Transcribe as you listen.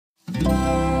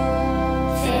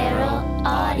Feral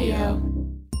Audio.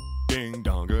 Ding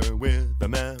donger with the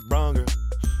Matt Bronger.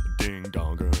 Ding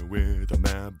donger with the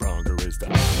Matt Bronger is the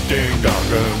Ding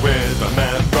donger with the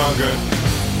Matt Bronger.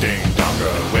 Ding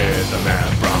donger with the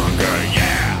Matt Bronger.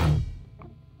 Yeah.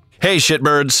 Hey,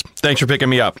 shitbirds. Thanks for picking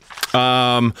me up.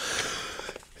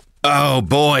 Oh,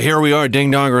 boy. Here we are.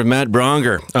 Ding Donger with Matt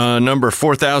Bronger. Number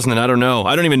 4,000, and I don't know.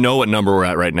 I don't even know what number we're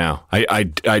at right now.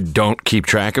 I don't keep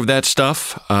track of that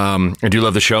stuff. I do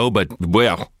love the show, but,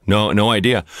 well, no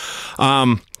idea.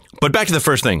 But back to the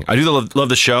first thing. I do love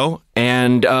the show,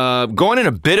 and going in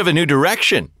a bit of a new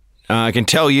direction. I can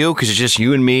tell you, because it's just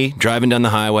you and me driving down the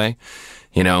highway.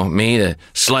 You know, me, the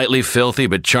slightly filthy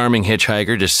but charming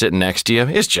hitchhiker just sitting next to you.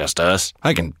 It's just us.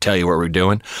 I can tell you what we're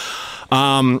doing.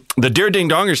 The Dear Ding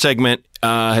Donger segment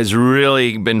has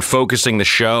really been focusing the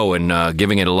show and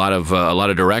giving it a lot of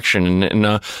direction and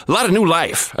a lot of new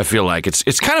life. I feel like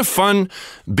it's kind of fun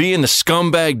being the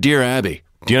scumbag Dear Abby.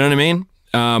 Do you know what I mean?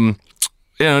 You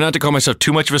know, not to call myself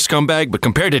too much of a scumbag, but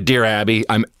compared to Dear Abby,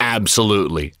 I'm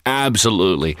absolutely a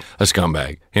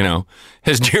scumbag. You know,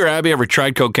 has Dear Abby ever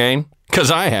tried cocaine? Because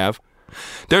I have.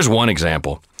 There's one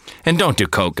example. And don't do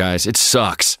coke, guys. It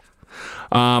sucks.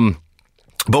 But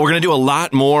we're going to do a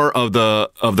lot more of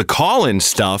the call-in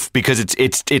stuff because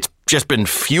it's just been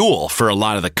fuel for a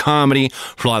lot of the comedy,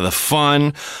 for a lot of the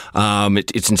fun.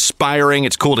 It's inspiring.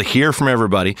 It's cool to hear from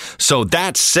everybody. So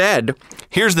that said,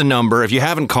 here's the number. If you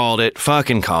haven't called it,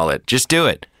 fucking call it. Just do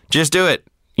it. Just do it.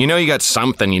 You know you got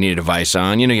something you need advice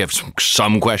on. You know you have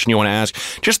some question you want to ask.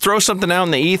 Just throw something out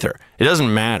in the ether. It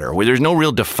doesn't matter. There's no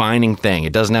real defining thing.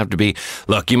 It doesn't have to be,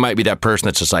 look, you might be that person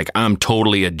that's just like, I'm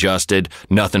totally adjusted.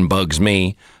 Nothing bugs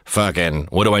me. Fucking,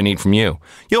 what do I need from you?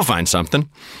 You'll find something.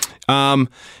 You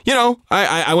know,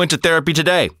 I went to therapy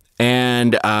today.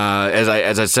 And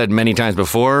as I said many times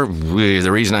before,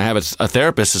 the reason I have a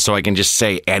therapist is so I can just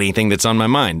say anything that's on my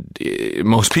mind.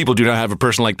 Most people do not have a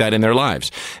person like that in their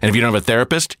lives. And if you don't have a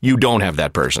therapist, you don't have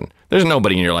that person. There's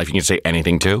nobody in your life you can say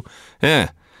anything to. You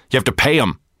have to pay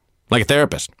them like a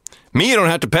therapist. Me, you don't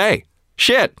have to pay.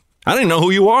 Shit, I don't even know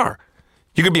who you are.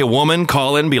 You could be a woman,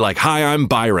 call in, be like, hi, I'm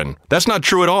Byron. That's not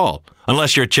true at all,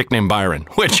 unless you're a chick named Byron,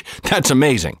 which that's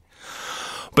amazing.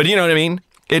 But you know what I mean?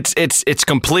 It's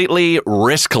completely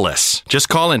riskless. Just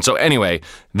call in. So anyway,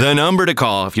 the number to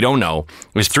call, if you don't know,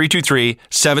 is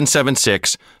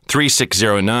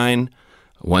 323-776-3609.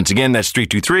 Once again, that's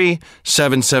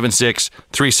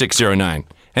 323-776-3609.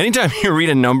 Anytime you read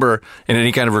a number in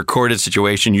any kind of recorded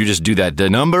situation, you just do that. The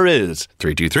number is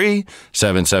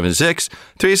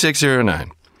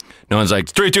 323-776-3609. No one's like,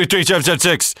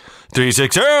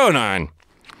 323-776-3609.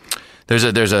 There's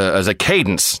a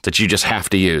cadence that you just have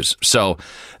to use. So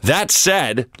that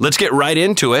said, let's get right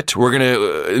into it. We're going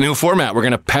to, new format, we're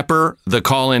going to pepper the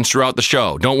call-ins throughout the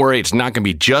show. Don't worry, it's not going to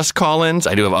be just call-ins.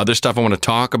 I do have other stuff I want to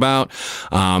talk about.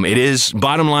 It is,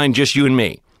 bottom line, just you and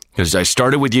me. Because I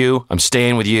started with you, I'm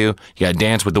staying with you. You got to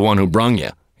dance with the one who brung you,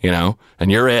 you know, and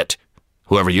you're it,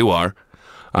 whoever you are.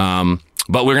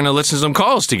 But we're going to listen to some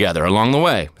calls together along the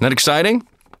way. Isn't that exciting?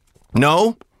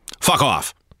 No? Fuck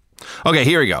off. Okay,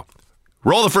 here we go.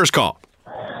 Roll the first call.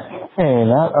 Hey,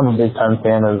 Matt. I'm a big-time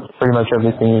fan of pretty much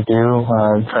everything you do.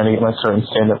 I'm trying to get my start in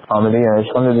stand-up comedy, and I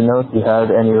just wanted to know if you had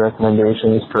any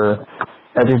recommendations for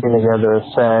editing together a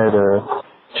set or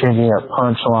changing up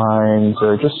punchlines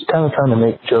or just kind of trying to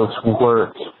make jokes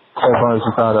work as long as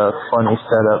you got a funny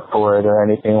setup for it or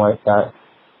anything like that.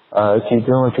 Keep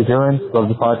doing what you're doing. Love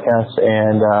the podcast,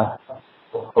 and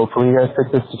hopefully you guys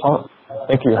pick this to talk.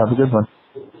 Thank you. Have a good one.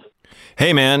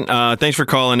 Hey man, thanks for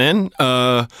calling in.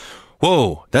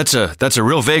 Whoa, that's a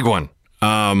real vague one.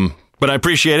 But I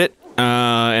appreciate it,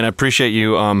 and I appreciate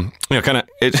you, kind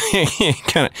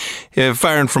of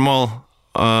firing from all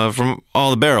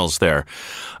the barrels there.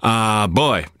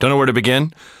 Boy, don't know where to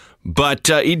begin. But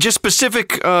just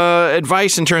specific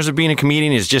advice in terms of being a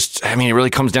comedian is just, I mean, it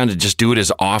really comes down to just do it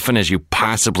as often as you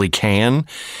possibly can,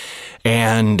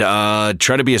 and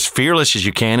try to be as fearless as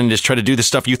you can, and just try to do the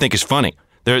stuff you think is funny.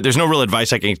 There's no real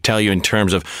advice I can tell you in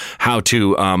terms of how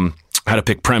to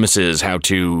pick premises, how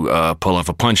to pull off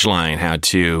a punchline, how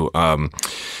to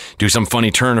do some funny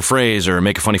turn of phrase or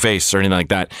make a funny face or anything like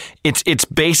that. It's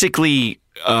basically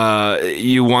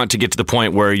you want to get to the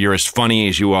point where you're as funny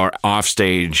as you are on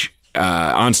stage,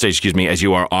 as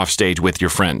you are off stage with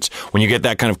your friends. When you get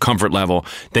that kind of comfort level,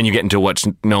 then you get into what's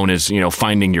known as,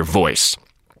 finding your voice.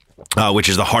 Which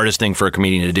is the hardest thing for a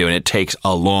comedian to do, and it takes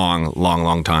a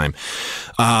long time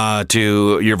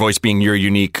to your voice being your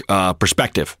unique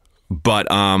perspective.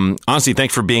 But honestly,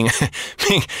 thanks for being.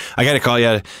 I got to call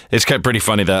you. It's kind of pretty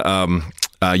funny that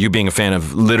you being a fan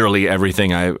of literally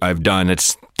everything I've done.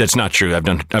 That's not true. I've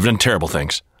done terrible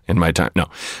things in my time. No,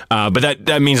 but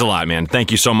that means a lot, man.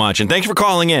 Thank you so much, and thanks for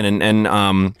calling in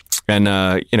and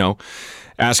you know,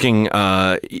 asking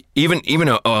even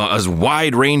as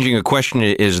wide ranging a question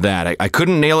as that. I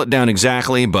couldn't nail it down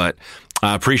exactly, but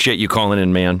I appreciate you calling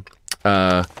in, man.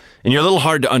 And you're a little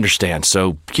hard to understand.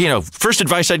 So, you know, first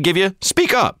advice I'd give you: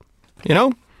 speak up. You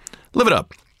know, live it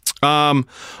up.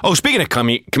 Speaking of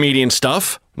comedian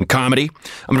stuff and comedy,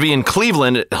 I'm going to be in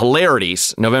Cleveland at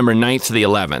Hilarities, November 9th to the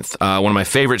 11th. One of my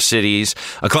favorite cities,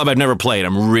 a club I've never played.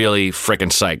 I'm really freaking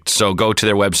psyched. So go to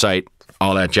their website,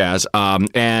 all that jazz.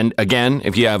 And again,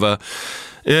 if you have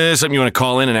something you want to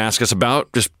call in and ask us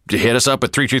about, just hit us up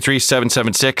at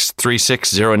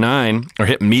 323-776-3609, or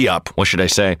hit me up. What should I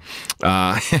say?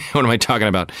 What am I talking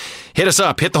about? Hit us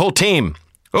up. Hit the whole team.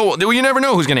 Oh, you never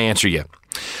know who's going to answer you.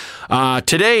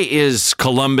 Today is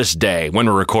Columbus Day when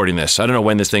we're recording this. I don't know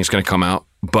when this thing's going to come out,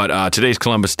 but today's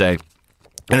Columbus Day. And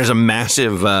there's a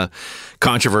massive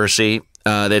controversy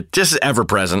that just is ever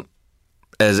present.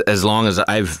 As long as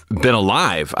I've been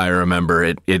alive, I remember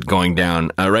it going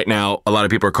down. Right now, a lot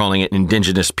of people are calling it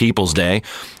Indigenous Peoples Day,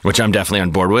 which I'm definitely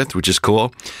on board with, which is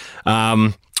cool.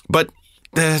 But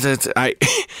I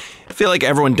feel like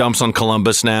everyone dumps on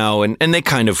Columbus now, and they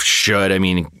kind of should. I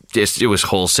mean, it was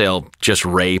wholesale just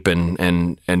rape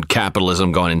and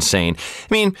capitalism going insane. I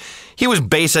mean, he was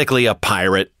basically a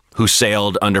pirate who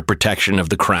sailed under protection of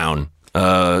the crown.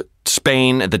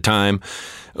 Spain at the time.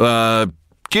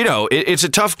 You know, it's a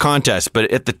tough contest, but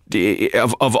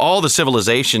of all the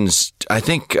civilizations, I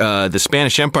think the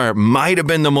Spanish Empire might have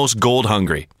been the most gold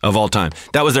hungry of all time.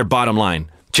 That was their bottom line.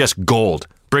 Just gold.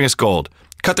 Bring us gold.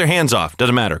 Cut their hands off.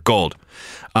 Doesn't matter. Gold.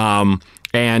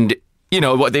 And, you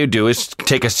know, what they would do is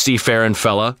take a seafaring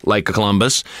fella like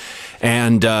Columbus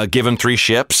and give him 3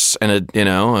 ships and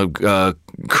a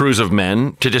cruise of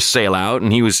men to just sail out.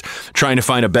 And he was trying to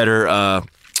find a better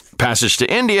passage to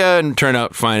India and turned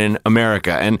out finding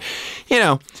America. And, you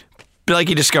know, like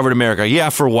he discovered America, yeah,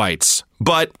 for whites.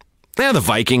 But, you know, the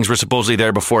Vikings were supposedly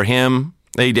there before him.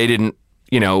 They didn't,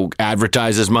 you know,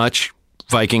 advertise as much.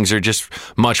 Vikings are just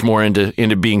much more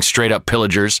into being straight up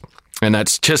pillagers. And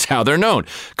that's just how they're known.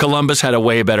 Columbus had a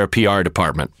way better PR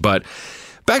department. But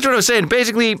back to what I was saying,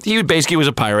 basically, he was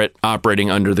a pirate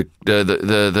operating under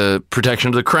the protection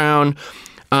of the crown.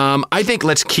 I think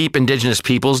let's keep Indigenous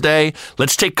Peoples Day.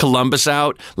 Let's take Columbus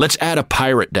out. Let's add a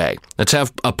Pirate Day. Let's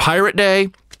have a Pirate Day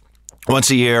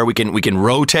once a year. We can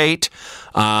rotate.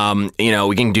 You know,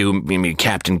 we can do maybe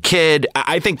Captain Kidd.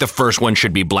 I think the first one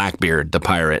should be Blackbeard the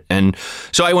pirate. And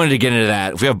so I wanted to get into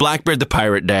that. If we have Blackbeard the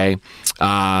Pirate Day,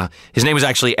 his name was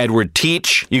actually Edward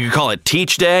Teach. You could call it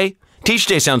Teach Day. Teach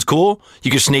Day sounds cool.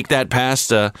 You could sneak that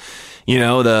past, you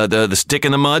know, the stick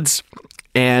in the muds.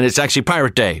 And it's actually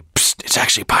Pirate Day. Psst, it's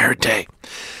actually Pirate Day.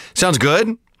 Sounds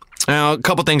good. Now, a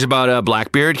couple things about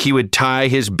Blackbeard. He would tie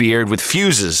his beard with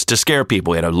fuses to scare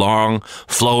people. He had a long,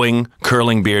 flowing,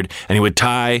 curling beard, and he would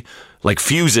tie like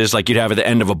fuses like you'd have at the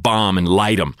end of a bomb and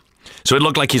light them. So it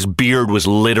looked like his beard was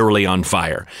literally on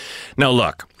fire. Now,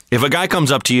 look, if a guy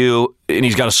comes up to you and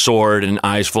he's got a sword and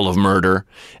eyes full of murder,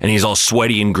 and he's all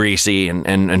sweaty and greasy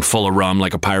and full of rum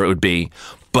like a pirate would be,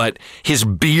 but his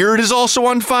beard is also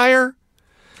on fire?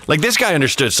 Like, this guy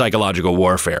understood psychological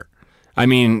warfare. I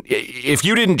mean, if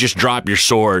you didn't just drop your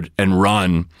sword and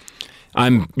run,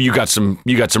 you got some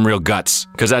real guts,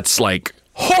 because that's like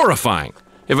horrifying.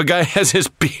 If a guy has his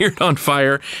beard on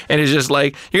fire and is just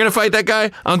like, you're going to fight that guy?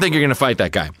 I don't think you're going to fight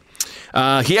that guy.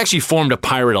 He actually formed a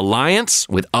pirate alliance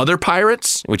with other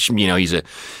pirates, which, you know, he's a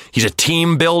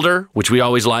team builder, which we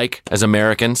always like as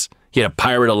Americans. He had a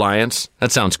pirate alliance.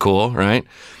 That sounds cool, right?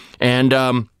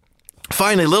 And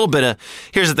finally, a little bit of,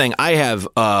 here's the thing.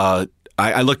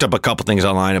 I looked up a couple things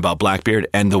online about Blackbeard,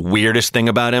 and the weirdest thing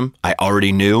about him, I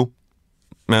already knew,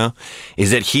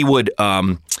 is that he would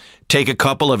take a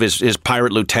couple of his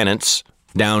pirate lieutenants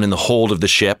down in the hold of the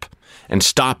ship and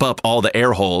stop up all the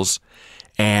air holes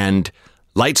and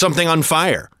light something on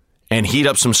fire and heat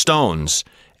up some stones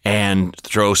and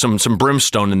throw some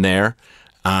brimstone in there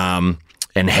and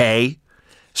hay.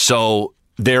 So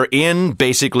they're in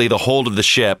basically the hold of the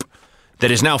ship that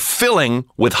is now filling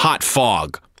with hot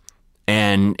fog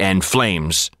and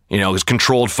flames, you know, it's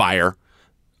controlled fire.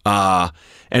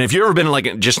 And if you've ever been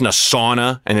like just in a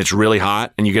sauna and it's really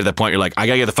hot and you get to the point you're like, I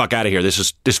gotta get the fuck out of here.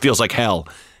 This feels like hell.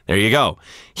 There you go.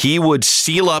 He would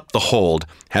seal up the hold,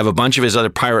 have a bunch of his other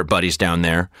pirate buddies down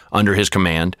there under his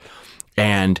command,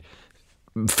 and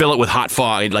fill it with hot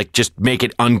fog, like just make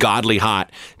it ungodly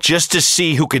hot, just to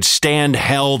see who could stand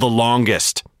hell the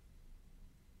longest.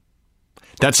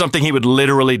 That's something he would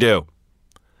literally do.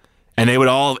 And they would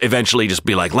all eventually just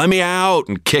be like, let me out,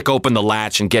 and kick open the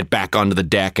latch and get back onto the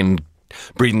deck and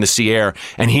breathing the sea air.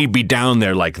 And he'd be down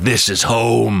there like, this is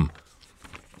home.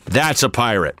 That's a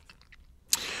pirate.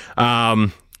 Yeah.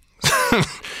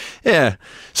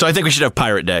 So I think we should have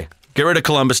Pirate Day. Get rid of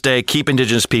Columbus Day. Keep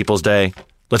Indigenous Peoples Day.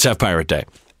 Let's have Pirate Day.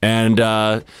 And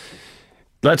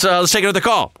let's take another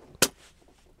call.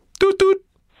 Doot, doot.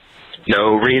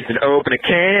 No reason to open a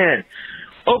can.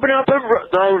 Open up a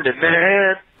loaded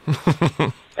man.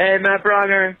 Hey, Matt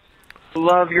Bronger.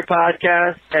 Love your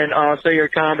podcast and also your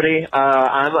comedy.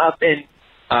 I'm up in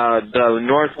the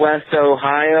Northwest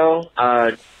Ohio.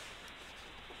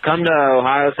 Come to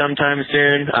Ohio sometime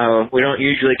soon. We don't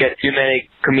usually get too many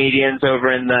comedians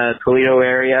over in the Toledo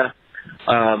area.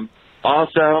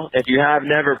 Also, if you have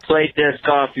never played disc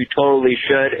golf, you totally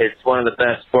should. It's one of the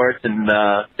best sports, and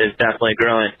it's definitely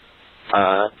growing.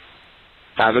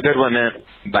 Have a good one, man.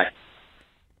 Bye.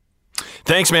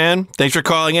 Thanks, man. Thanks for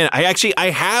calling in.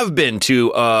 I have been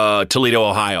to Toledo,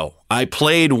 Ohio. I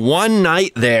played one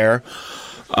night there.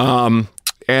 Listen,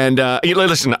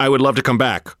 I would love to come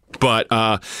back, but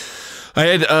I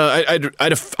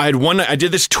had one. I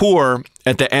did this tour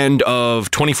at the end of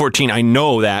 2014. I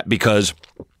know that because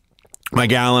my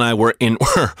gal and I were in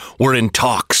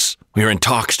talks. We were in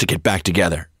talks to get back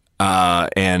together,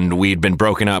 and we'd been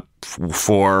broken up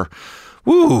for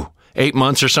 8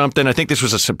 months or something. I think this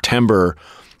was a September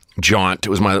jaunt. It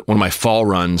was one of my fall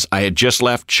runs. I had just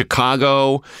left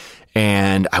Chicago,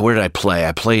 and where did I play?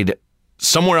 I played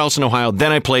somewhere else in Ohio.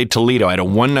 Then I played Toledo. I had a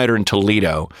one-nighter in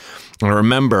Toledo. And I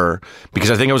remember,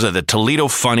 because I think it was at the Toledo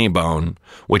Funny Bone,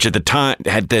 which at the time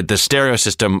had the stereo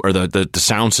system, or the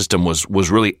sound system was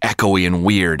really echoey and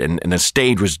weird, and the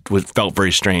stage felt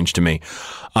very strange to me.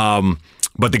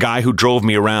 But the guy who drove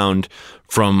me around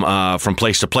from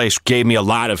place to place gave me a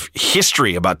lot of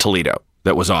history about Toledo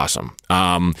that was awesome.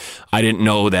 I didn't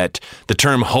know that the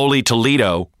term Holy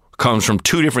Toledo comes from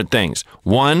two different things.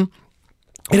 One,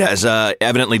 it has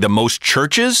evidently the most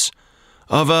churches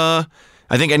of I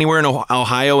think anywhere in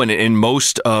Ohio and in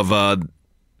most of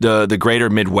the greater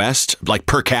Midwest, like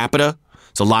per capita.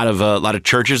 It's a lot of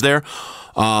churches there.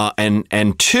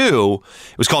 And two,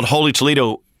 it was called Holy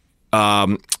Toledo.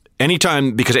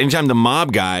 Anytime the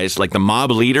mob guys, like the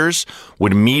mob leaders,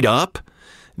 would meet up,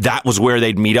 that was where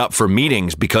they'd meet up for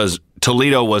meetings, because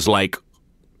Toledo was like,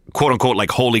 quote unquote,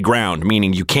 like holy ground,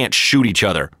 meaning you can't shoot each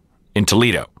other in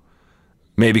Toledo.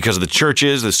 Maybe because of the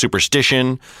churches, the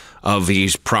superstition of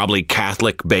these probably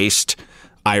Catholic-based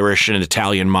Irish and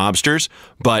Italian mobsters,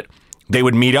 but they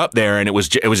would meet up there, and it was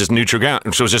just neutral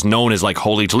ground. So it was just known as like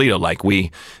Holy Toledo, like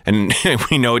we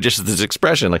know just this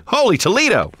expression, like Holy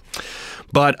Toledo.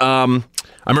 But I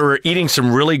remember eating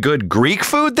some really good Greek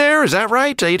food there. Is that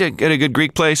right? I ate at a good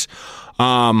Greek place,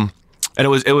 and it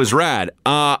was rad.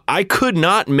 I could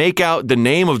not make out the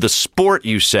name of the sport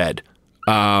you said.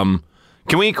 Can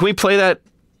we play that?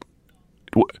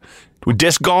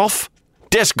 Disc golf?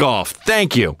 Disc golf.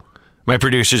 Thank you. My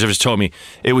producers have just told me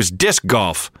it was disc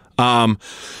golf. No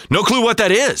clue what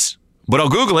that is, but I'll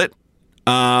Google it.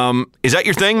 Is that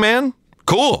your thing, man?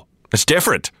 Cool. It's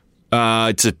different.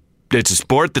 It's a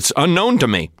sport that's unknown to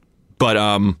me. But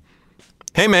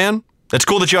hey, man, that's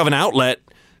cool that you have an outlet.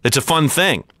 That's a fun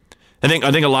thing. I think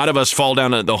a lot of us fall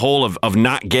down the hole of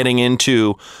not getting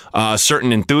into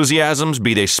certain enthusiasms,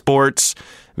 be they sports,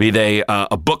 be they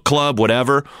a book club,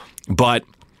 whatever. But,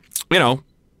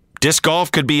 disc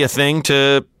golf could be a thing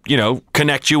to,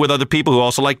 connect you with other people who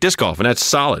also like disc golf. And that's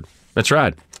solid. That's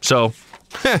right. So,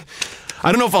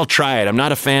 I don't know if I'll try it. I'm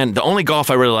not a fan. The only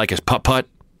golf I really like is putt-putt.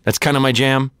 That's kind of my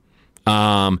jam.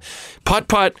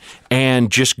 Putt-putt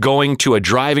and just going to a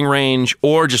driving range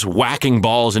or just whacking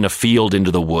balls in a field into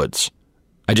the woods.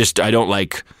 I don't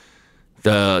like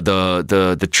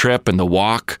the trip and the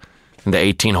walk and the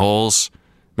 18 holes.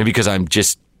 Maybe because I'm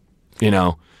just,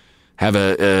 have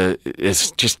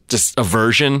it's just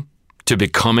aversion to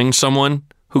becoming someone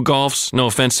who golfs. No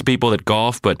offense to people that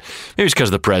golf, but maybe it's because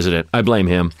of the president. I blame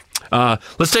him.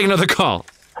 Let's take another call.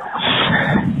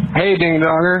 Hey, Ding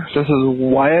Donger. This is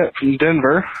Wyatt from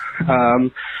Denver. I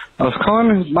was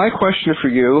calling. My question for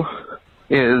you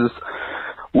is,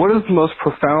 what is the most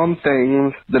profound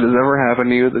thing that has ever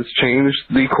happened to you that's changed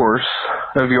the course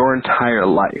of your entire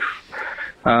life?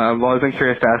 I've always been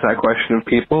curious to ask that question of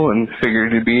people and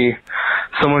figured you'd be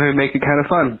someone who'd make it kind of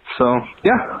fun. So,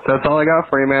 yeah, that's all I got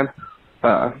for you, man.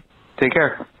 Take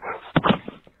care.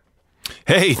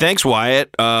 Hey, thanks,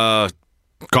 Wyatt.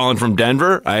 Calling from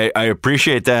Denver. I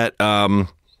appreciate that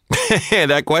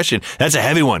that question. That's a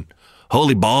heavy one.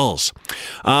 Holy balls.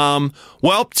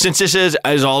 Well, since this is,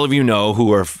 as all of you know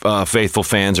who are faithful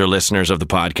fans or listeners of the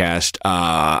podcast,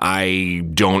 I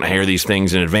don't hear these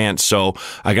things in advance, so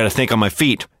I got to think on my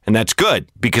feet, and that's good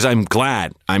because I'm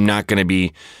glad I'm not going to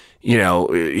be,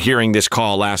 hearing this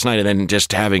call last night and then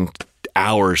just having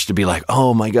hours to be like,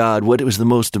 oh my God, what was the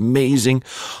most amazing.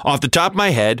 Off the top of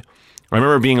my head, I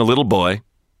remember being a little boy,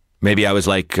 maybe I was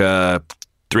like 3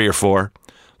 or 4,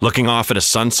 looking off at a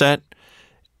sunset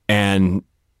and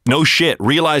no shit,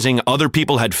 realizing other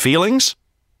people had feelings.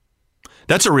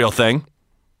 That's a real thing.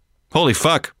 Holy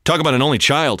fuck. Talk about an only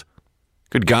child.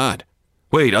 Good God.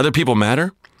 Wait, other people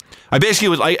matter? I basically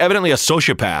was evidently a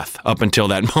sociopath up until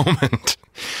that moment.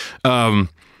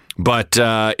 But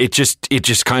it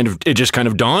just kind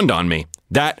of dawned on me.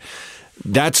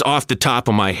 That's off the top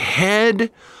of my head.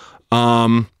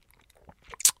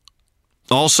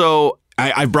 Also,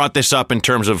 I brought this up in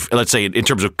terms of, let's say, in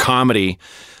terms of comedy.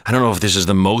 I don't know if this is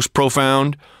the most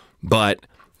profound, but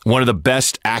one of the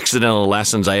best accidental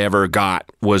lessons I ever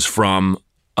got was from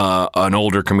an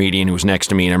older comedian who was next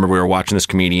to me. And I remember we were watching this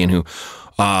comedian who,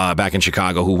 back in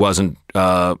Chicago, who wasn't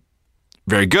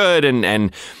very good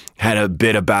and had a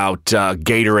bit about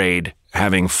Gatorade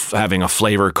having a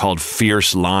flavor called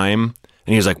Fierce Lime.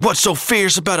 And he was like, "What's so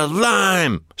fierce about a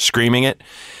lime?" Screaming it.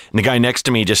 And the guy next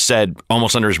to me just said,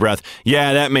 almost under his breath,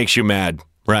 "Yeah, that makes you mad,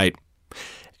 right?"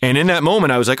 And in that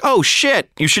moment, I was like, "Oh shit!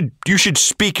 You should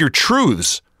speak your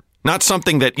truths, not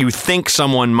something that you think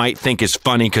someone might think is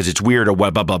funny because it's weird or blah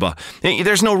blah blah blah."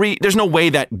 There's no way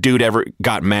that dude ever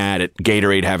got mad at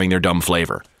Gatorade having their dumb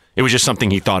flavor. It was just something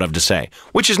he thought of to say,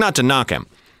 which is not to knock him,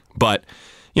 but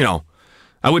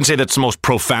I wouldn't say that's the most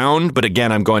profound. But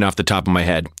again, I'm going off the top of my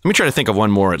head. Let me try to think of one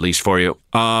more at least for you.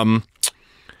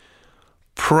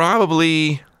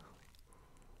 Probably.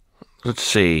 Let's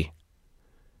see.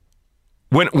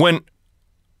 When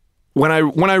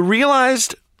I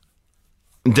realized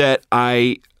that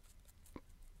I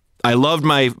loved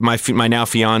my now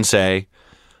fiance,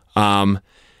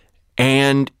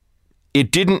 and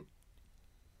it didn't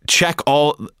check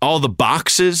all the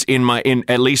boxes in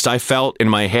at least I felt in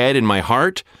my head, in my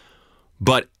heart,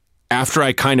 but after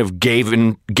I kind of gave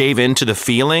in to the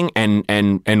feeling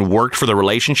and worked for the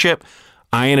relationship,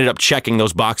 I ended up checking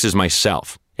those boxes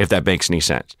myself, if that makes any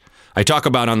sense. I talk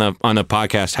about on the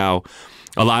podcast how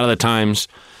a lot of the times,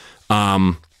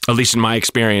 at least in my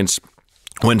experience,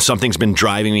 when something's been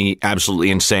driving me absolutely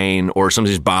insane or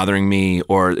something's bothering me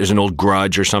or there's an old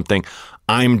grudge or something,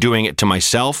 I'm doing it to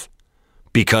myself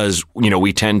because,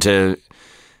 we tend to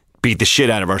beat the shit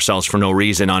out of ourselves for no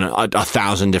reason on a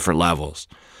 1,000 different levels.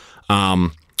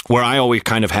 Where I always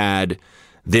kind of had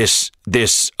this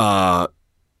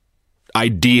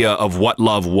idea of what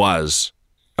love was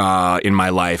in my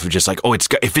life, of just like, oh, if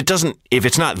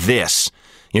it's not this,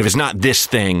 if it's not this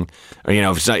thing, or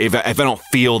if I don't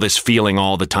feel this feeling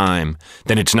all the time,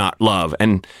 then it's not love,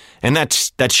 and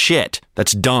that's shit.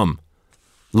 That's dumb.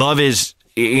 Love is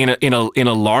in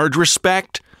a large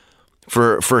respect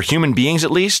for human beings,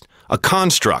 at least, a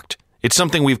construct. It's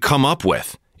something we've come up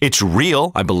with. It's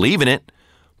real. I believe in it,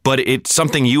 but it's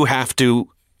something you have to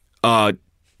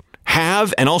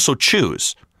have and also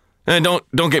choose. And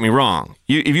don't get me wrong.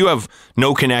 If you have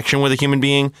no connection with a human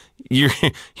being, you're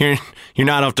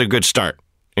not off to a good start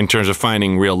in terms of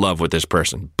finding real love with this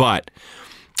person. But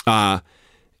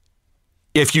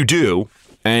if you do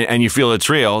and you feel it's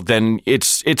real, then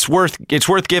it's worth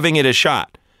giving it a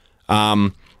shot.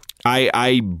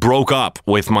 I broke up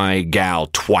with my gal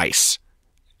twice,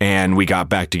 and we got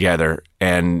back together,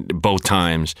 and both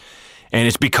times, and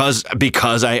it's because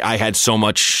I had so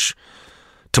much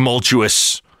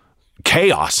tumultuous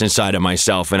chaos inside of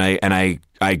myself, and I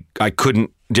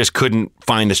couldn't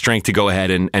find the strength to go ahead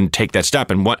and take that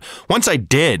step. And once I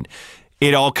did,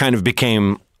 it all kind of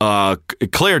became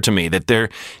clear to me that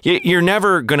you're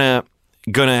never gonna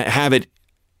have it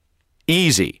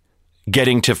easy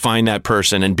getting to find that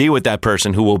person and be with that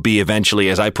person who will be eventually,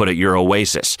 as I put it, your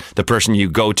oasis, the person you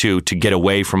go to get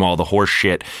away from all the horse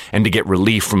shit and to get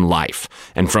relief from life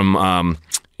and from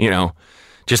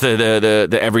just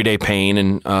the everyday pain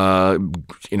and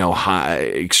high,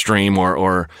 extreme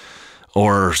or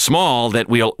small that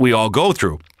we all go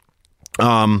through.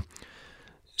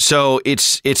 So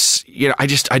it's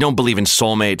I don't believe in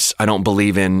soulmates. I don't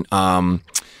believe in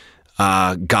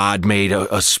God made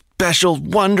a special,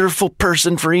 wonderful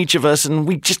person for each of us, and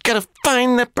we just gotta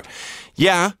find that.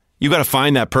 Yeah, you gotta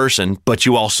find that person, but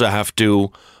you also have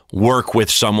to work with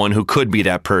someone who could be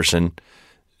that person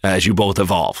as you both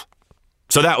evolve.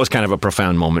 So that was kind of a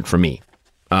profound moment for me.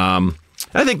 I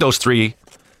think those three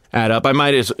add up. I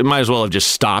might as well have just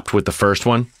stopped with the first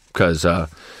one because,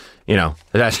 You know,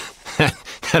 that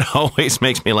always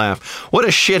makes me laugh. What a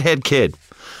shithead kid.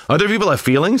 Other people have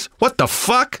feelings? What the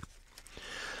fuck?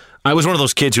 I was one of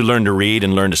those kids who learned to read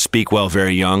and learned to speak well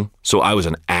very young, so I was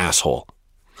an asshole.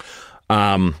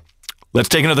 Let's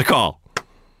take another call.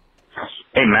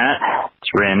 Hey, Matt. It's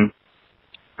Rin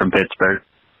from Pittsburgh.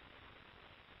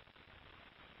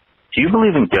 Do you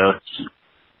believe in ghosts?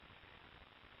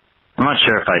 I'm not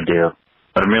sure if I do,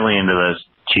 but I'm really into those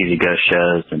cheesy ghost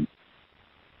shows and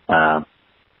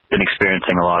been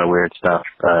experiencing a lot of weird stuff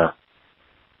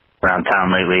around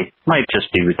town lately. Might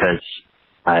just be because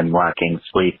I'm lacking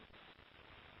sleep.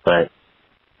 But,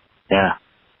 yeah,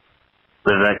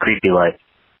 live that creepy life.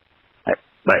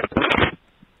 Bye.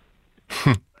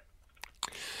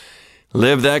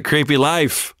 Live that creepy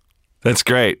life. That's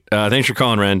great. Thanks for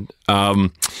calling, Ren.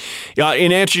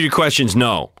 In answer to your questions,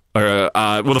 no.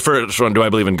 Well, the first one, do I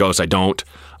believe in ghosts? I don't.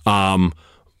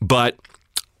 But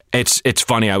it's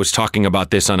funny. I was talking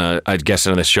about this on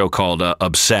a show called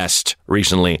Obsessed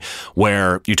recently,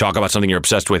 where you talk about something you're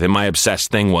obsessed with, and my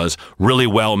obsessed thing was really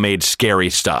well made scary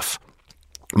stuff,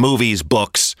 movies,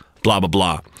 books, blah blah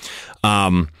blah.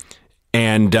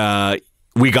 And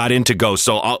we got into ghosts.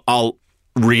 So I'll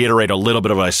reiterate a little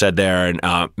bit of what I said there, and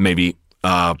maybe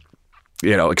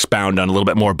expound on a little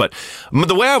bit more. But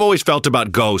the way I've always felt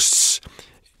about ghosts,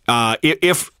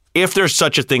 if there's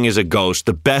such a thing as a ghost,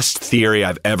 the best theory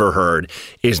I've ever heard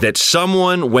is that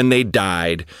someone, when they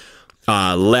died,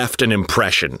 left an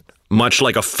impression, much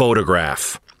like a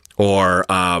photograph, or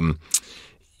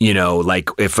like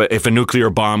if a nuclear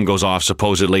bomb goes off,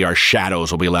 supposedly our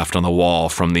shadows will be left on the wall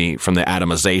from the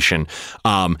atomization.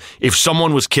 If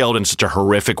someone was killed in such a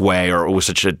horrific way, or it was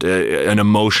such an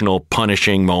emotional,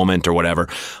 punishing moment, or whatever,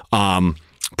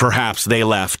 perhaps they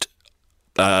left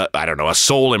a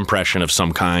soul impression of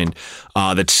some kind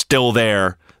that's still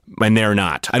there, and they're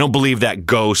not. I don't believe that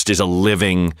ghost is a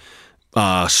living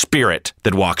spirit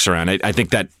that walks around. I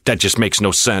think that just makes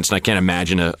no sense, and I can't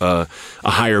imagine a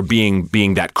higher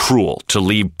being that cruel to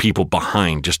leave people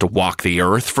behind just to walk the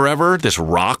earth forever. This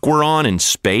rock we're on in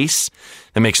space,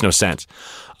 that makes no sense.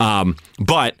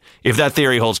 But if that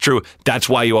theory holds true, that's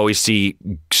why you always see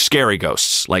scary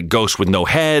ghosts, like ghosts with no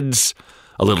heads,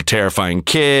 a little terrifying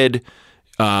kid,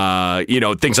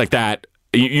 things like that.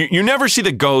 You never see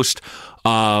the ghost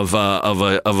of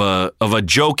a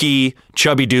jokey,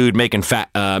 chubby dude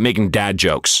making dad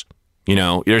jokes.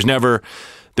 There's never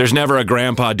a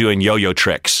grandpa doing yo-yo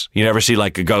tricks. You never see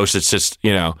like a ghost that's just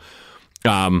a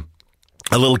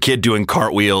little kid doing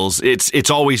cartwheels.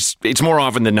 It's more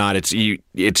often than not it's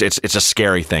a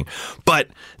scary thing. But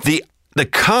the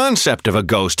concept of a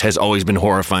ghost has always been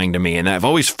horrifying to me, and I've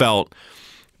always felt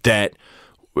that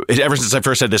ever since I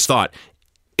first had this thought,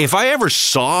 if I ever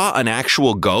saw an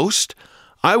actual ghost,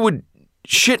 I would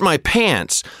shit my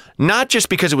pants. Not just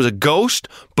because it was a ghost,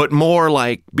 but more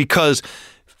like because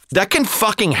that can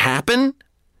fucking happen.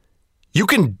 You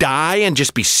can die and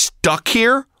just be stuck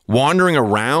here, wandering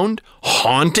around,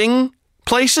 haunting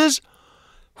places.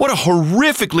 What a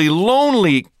horrifically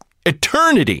lonely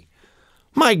eternity.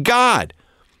 My God.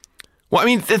 Well, I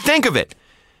mean, think of it.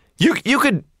 You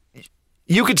could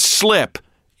slip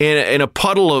in a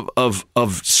puddle of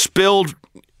spilled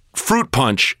fruit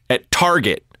punch at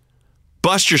Target,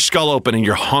 bust your skull open, and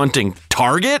you're haunting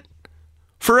Target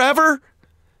forever?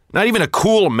 Not even a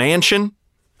cool mansion.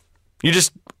 You're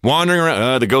just wandering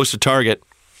around. The ghost of Target.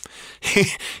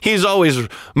 He's always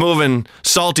moving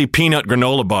salty peanut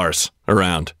granola bars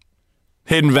around.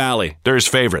 Hidden Valley, they're his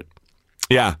favorite.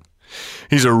 Yeah,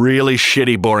 he's a really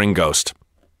shitty, boring ghost.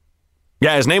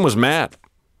 Yeah, his name was Matt.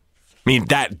 I mean,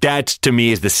 that to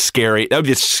me is the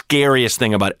scariest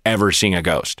thing about ever seeing a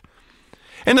ghost.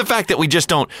 And the fact that we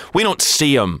don't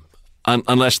see them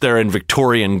unless they're in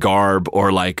Victorian garb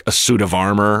or like a suit of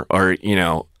armor or,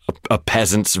 a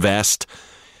peasant's vest.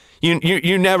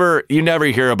 You never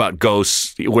hear about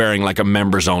ghosts wearing like a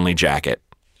members only jacket.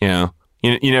 You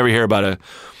never hear about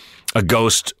a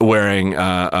ghost wearing,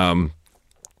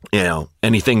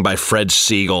 anything by Fred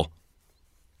Siegel.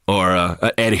 Or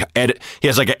he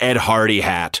has like an Ed Hardy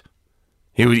hat.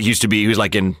 He was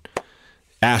like in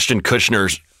Ashton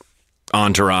Kutcher's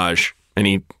Entourage, and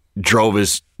he drove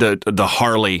the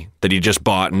Harley that he just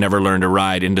bought and never learned to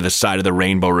ride into the side of the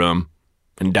Rainbow Room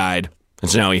and died.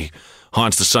 And so now he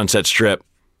haunts the Sunset Strip.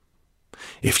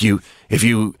 If you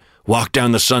walk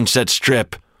down the Sunset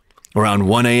Strip around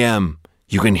 1 a.m.,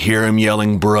 you can hear him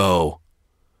yelling bro.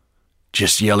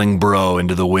 Just yelling bro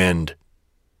into the wind.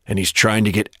 And he's trying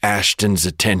to get Ashton's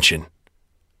attention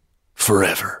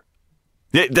forever.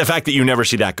 The fact that you never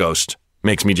see that ghost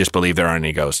makes me just believe there aren't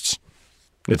any ghosts.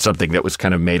 It's something that was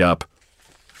kind of made up.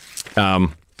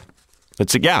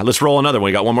 Let's roll another one.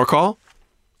 We got one more call?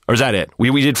 Or is that it?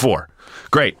 We did 4.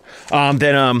 Great.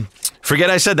 Then forget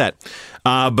I said that.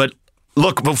 But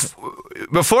look,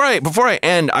 before I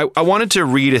end, I wanted to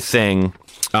read a thing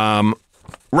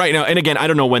right now. And again, I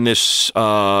don't know when this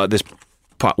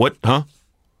what? Huh?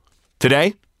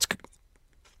 Today? It's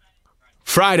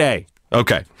Friday.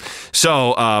 Okay.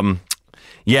 So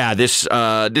this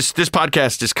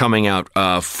podcast is coming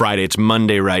out Friday. It's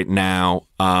Monday right now.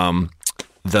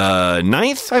 The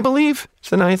 9th, I believe.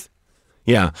 It's the 9th.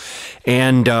 Yeah.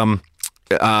 And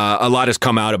a lot has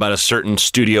come out about a certain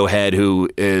studio head who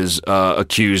is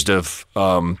accused of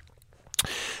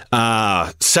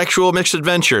sexual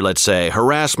misadventure, let's say,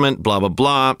 harassment, blah, blah,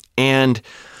 blah. And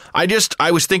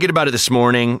I was thinking about it this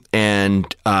morning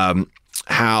and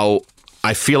how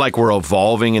I feel like we're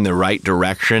evolving in the right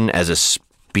direction as a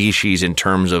species in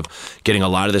terms of getting a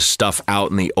lot of this stuff out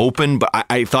in the open. But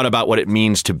I thought about what it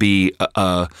means to be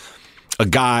a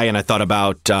guy, and I thought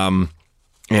about, the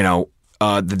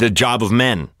job of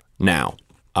men now,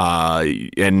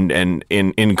 and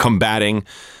in combating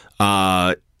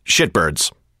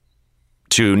shitbirds,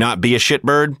 to not be a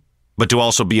shitbird, but to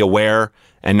also be aware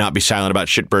and not be silent about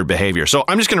shitbird behavior. So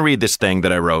I'm just going to read this thing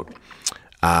that I wrote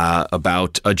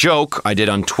about a joke I did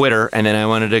on Twitter, and then I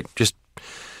wanted to just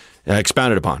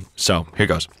expound it upon. So here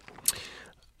goes.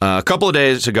 A couple of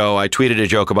days ago, I tweeted a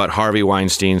joke about Harvey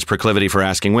Weinstein's proclivity for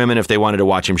asking women if they wanted to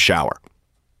watch him shower.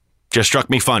 Just struck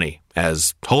me funny,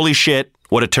 as, holy shit,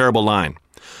 what a terrible line.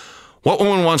 What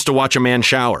woman wants to watch a man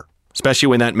shower, especially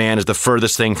when that man is the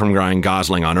furthest thing from Ryan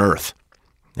Gosling on Earth?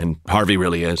 And Harvey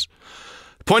really is.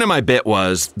 The point of my bit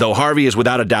was, though Harvey is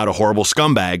without a doubt a horrible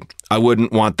scumbag, I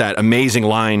wouldn't want that amazing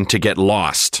line to get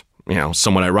lost.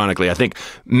 Somewhat ironically, I think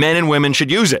men and women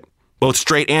should use it, both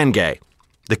straight and gay.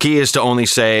 The key is to only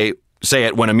say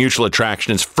it when a mutual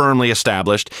attraction is firmly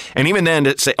established, and even then,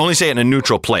 only say it in a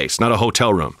neutral place, not a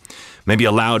hotel room. Maybe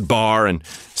a loud bar, and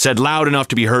said loud enough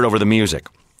to be heard over the music.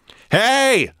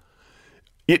 Hey,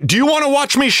 do you want to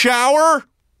watch me shower?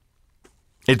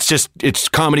 It's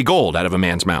comedy gold out of a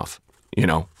man's mouth,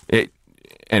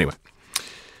 Anyway,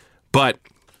 but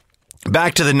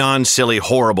back to the non-silly,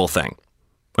 horrible thing.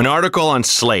 An article on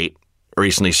Slate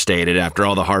recently stated, after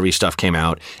all the Harvey stuff came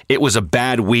out, it was a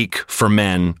bad week for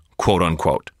men, quote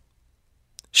unquote.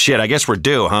 Shit, I guess we're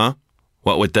due, huh?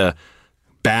 What with the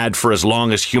bad for as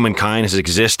long as humankind has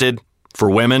existed for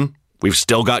women, we've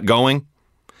still got going?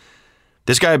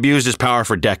 This guy abused his power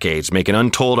for decades, making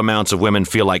untold amounts of women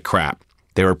feel like crap.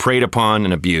 They were preyed upon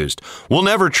and abused. We'll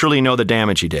never truly know the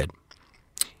damage he did.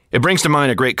 It brings to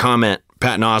mind a great comment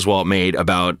Patton Oswalt made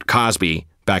about Cosby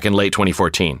back in late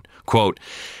 2014. Quote,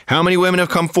 how many women have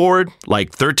come forward?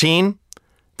 Like 13?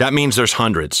 That means there's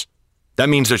hundreds. That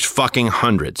means there's fucking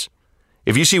hundreds.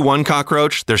 If you see one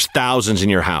cockroach, there's thousands in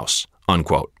your house.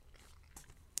 Unquote.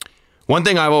 One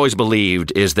thing I've always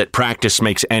believed is that practice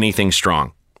makes anything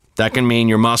strong. That can mean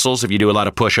your muscles if you do a lot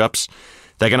of push-ups.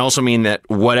 That can also mean that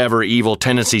whatever evil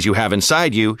tendencies you have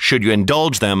inside you, should you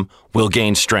indulge them, will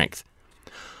gain strength.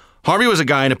 Harvey was a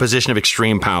guy in a position of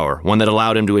extreme power, one that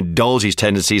allowed him to indulge these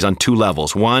tendencies on 2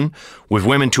 levels. 1, with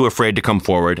women too afraid to come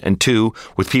forward, and 2,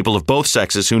 with people of both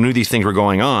sexes who knew these things were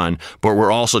going on, but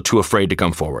were also too afraid to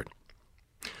come forward.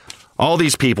 All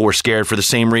these people were scared for the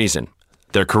same reason: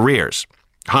 their careers.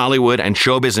 Hollywood and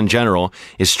showbiz in general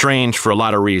is strange for a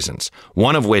lot of reasons,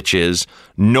 one of which is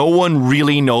no one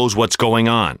really knows what's going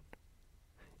on.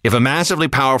 If a massively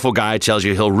powerful guy tells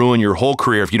you he'll ruin your whole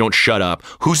career if you don't shut up,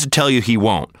 who's to tell you he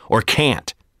won't or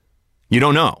can't? You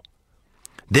don't know.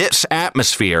 This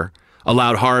atmosphere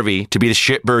allowed Harvey to be the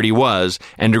shitbird he was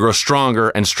and to grow stronger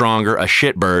and stronger a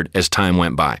shitbird as time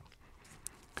went by.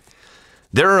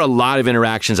 There are a lot of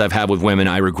interactions I've had with women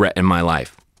I regret in my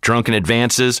life. Drunken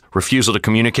advances, refusal to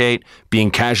communicate,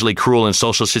 being casually cruel in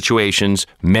social situations,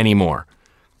 many more.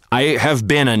 I have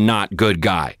been a not good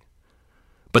guy.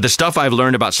 But the stuff I've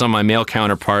learned about some of my male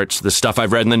counterparts, the stuff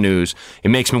I've read in the news, it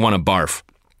makes me want to barf.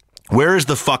 Where is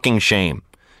the fucking shame?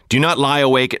 Do you not lie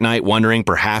awake at night wondering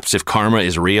perhaps if karma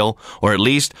is real, or at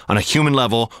least, on a human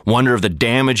level, wonder of the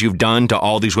damage you've done to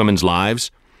all these women's lives?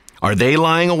 Are they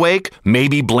lying awake,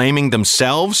 maybe blaming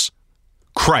themselves?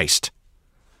 Christ.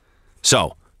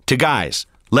 So, to guys,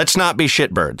 let's not be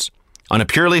shitbirds. On a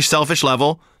purely selfish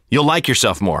level, you'll like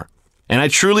yourself more. And I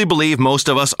truly believe most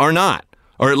of us are not,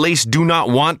 or at least do not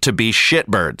want to be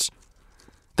shitbirds.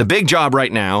 The big job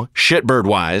right now,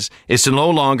 shitbird-wise, is to no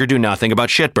longer do nothing about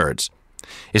shitbirds.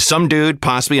 Is some dude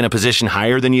possibly in a position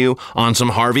higher than you on some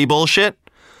Harvey bullshit?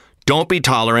 Don't be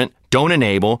tolerant, don't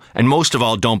enable, and most of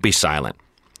all, don't be silent.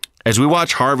 As we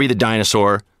watch Harvey the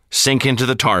dinosaur sink into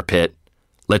the tar pit,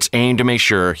 let's aim to make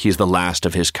sure he's the last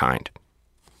of his kind.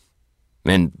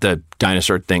 And the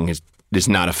dinosaur thing is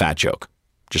not a fat joke.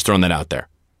 Just throwing that out there.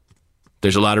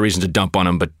 There's a lot of reasons to dump on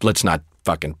him, but let's not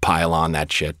fucking pile on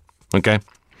that shit. Okay?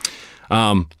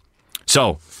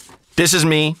 So, this is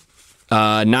me.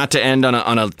 Not to end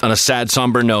on a sad,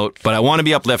 somber note, but I want to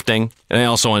be uplifting, and I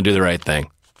also want to do the right thing.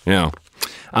 You know.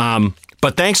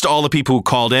 But thanks to all the people who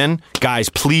called in. Guys,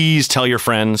 please tell your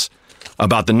friends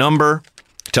about the number.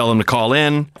 Tell them to call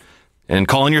in. And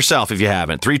call in yourself if you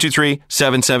haven't.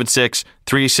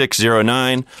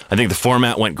 323-776-3609. I think the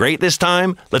format went great this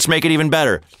time. Let's make it even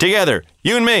better. Together,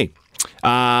 you and me.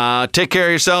 Take care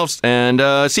of yourselves and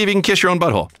see if you can kiss your own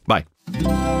butthole. Bye.